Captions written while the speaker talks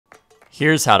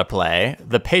Here's how to play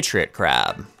the Patriot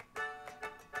Crab.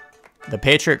 The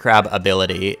Patriot Crab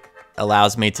ability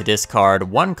allows me to discard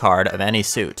one card of any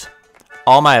suit.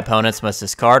 All my opponents must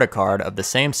discard a card of the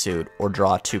same suit or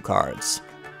draw 2 cards.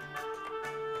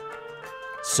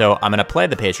 So I'm going to play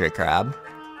the Patriot Crab,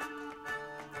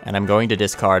 and I'm going to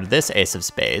discard this Ace of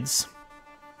Spades.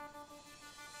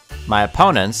 My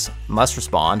opponents must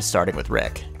respond starting with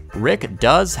Rick. Rick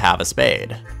does have a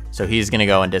spade, so he's going to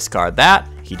go and discard that.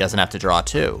 He doesn't have to draw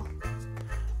 2.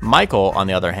 Michael, on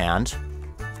the other hand,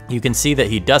 you can see that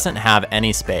he doesn't have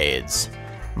any spades.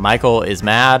 Michael is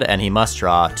mad and he must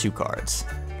draw 2 cards.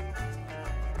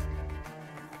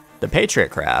 The Patriot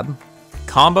Crab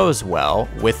combos well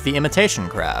with the Imitation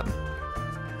Crab,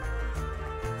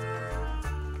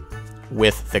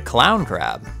 with the Clown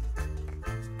Crab,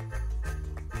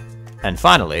 and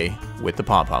finally with the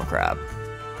Pom Pom Crab.